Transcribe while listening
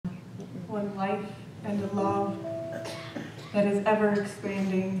one life and a love that is ever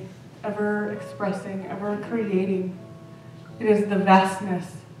expanding, ever expressing, ever creating. It is the vastness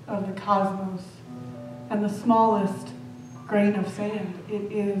of the cosmos and the smallest grain of sand.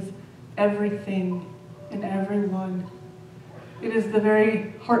 It is everything and everyone. It is the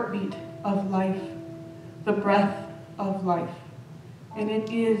very heartbeat of life, the breath of life. And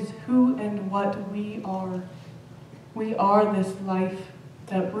it is who and what we are. We are this life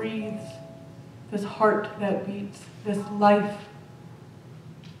that breathes, this heart that beats, this life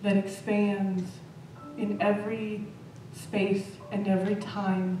that expands in every space and every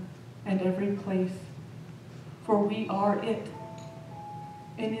time and every place. For we are it.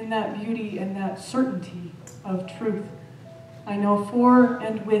 And in that beauty and that certainty of truth, I know for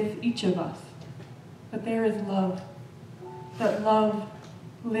and with each of us that there is love, that love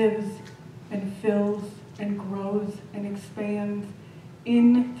lives and fills and grows and expands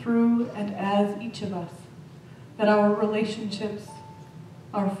in, through, and as each of us, that our relationships,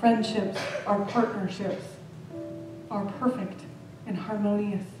 our friendships, our partnerships are perfect and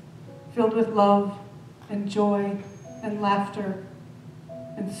harmonious, filled with love and joy and laughter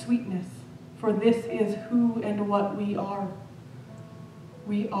and sweetness, for this is who and what we are.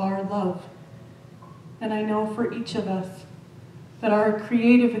 We are love. And I know for each of us that our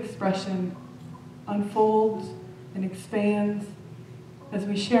creative expression unfolds and expands as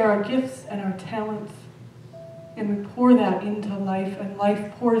we share our gifts and our talents, and we pour that into life, and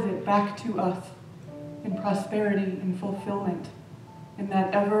life pours it back to us in prosperity and fulfillment, in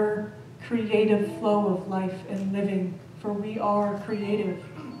that ever creative flow of life and living, for we are creative.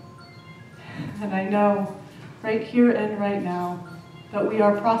 And I know right here and right now that we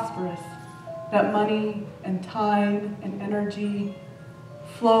are prosperous, that money and time and energy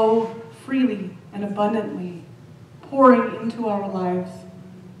flow freely and abundantly, pouring into our lives,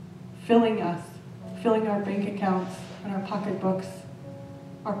 filling us, filling our bank accounts and our pocketbooks,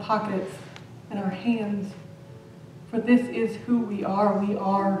 our pockets and our hands. For this is who we are. We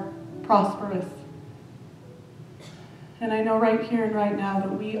are prosperous. And I know right here and right now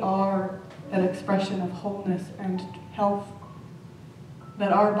that we are that expression of wholeness and health,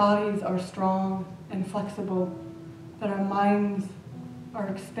 that our bodies are strong and flexible, that our minds are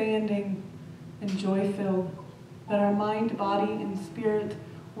expanding and joy-filled, that our mind, body, and spirit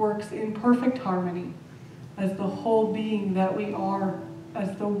works in perfect harmony as the whole being that we are,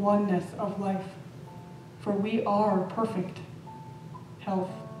 as the oneness of life. For we are perfect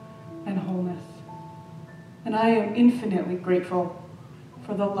health and wholeness. And I am infinitely grateful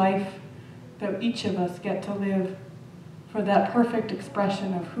for the life that each of us get to live, for that perfect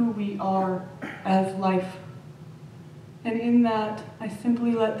expression of who we are as life. And in that, I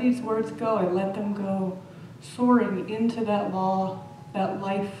simply let these words go. I let them go, soaring into that law, that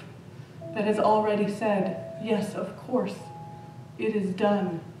life that has already said, yes, of course, it is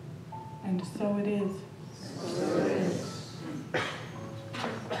done, and so it is.